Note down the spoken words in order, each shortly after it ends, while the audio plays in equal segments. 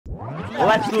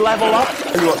Let's level up.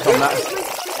 See what's on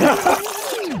that.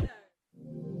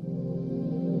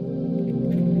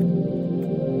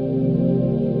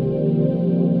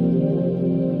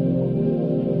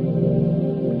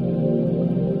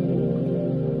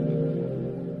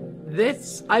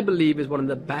 This, I believe, is one of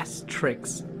the best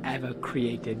tricks ever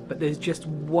created, but there's just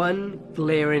one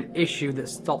glaring issue that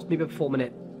stops me performing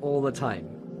it all the time.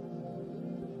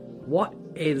 What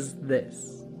is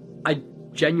this? I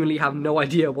genuinely have no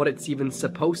idea what it's even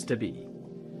supposed to be.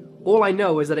 All I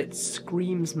know is that it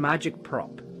screams magic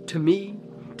prop. To me,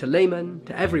 to laymen,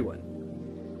 to everyone.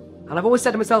 And I've always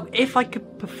said to myself, if I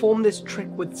could perform this trick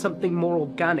with something more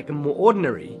organic and more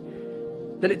ordinary,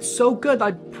 then it's so good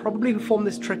I'd probably perform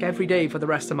this trick every day for the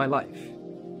rest of my life.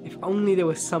 If only there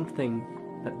was something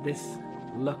that this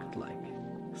looked like.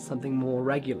 Something more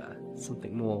regular,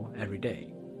 something more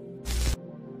everyday.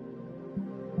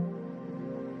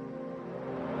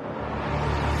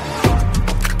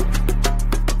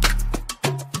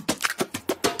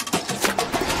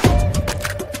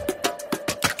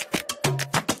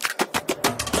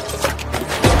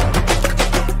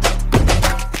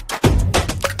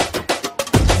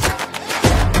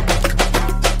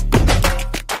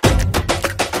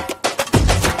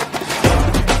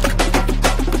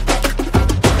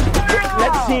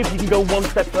 See if you can go one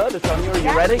step further, Sonia. Are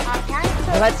you ready? I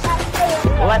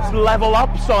can. Let's level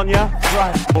up, Sonia.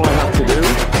 Right. All I have to do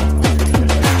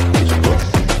is push.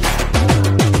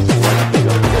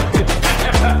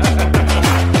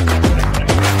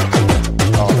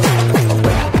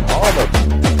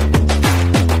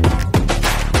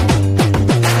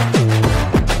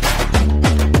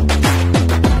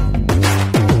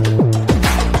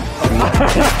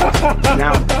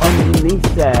 Now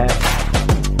underneath there.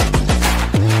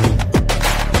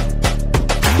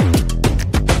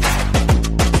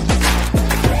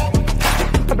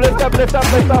 Lift up, lift up,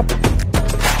 lift up.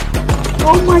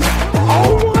 Oh my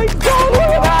God, look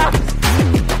at that.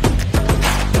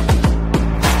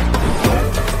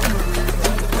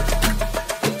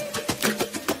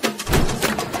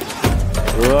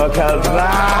 Look at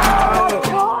that.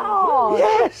 Oh,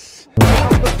 Yes.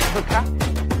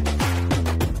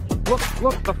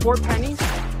 Look, the 4 pennies. oh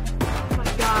my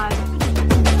God.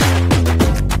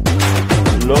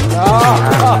 Look.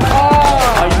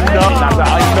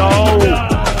 I know.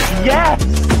 Yes!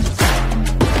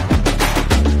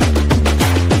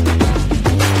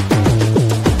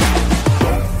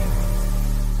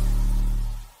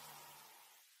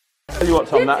 Tell you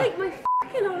what's on that. Take my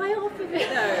fucking eye off of it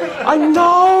though. I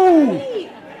know!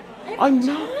 Every I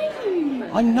know.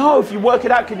 time. I know. If you work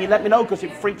it out, can you let me know? Because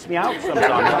it freaks me out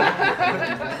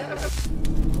sometimes.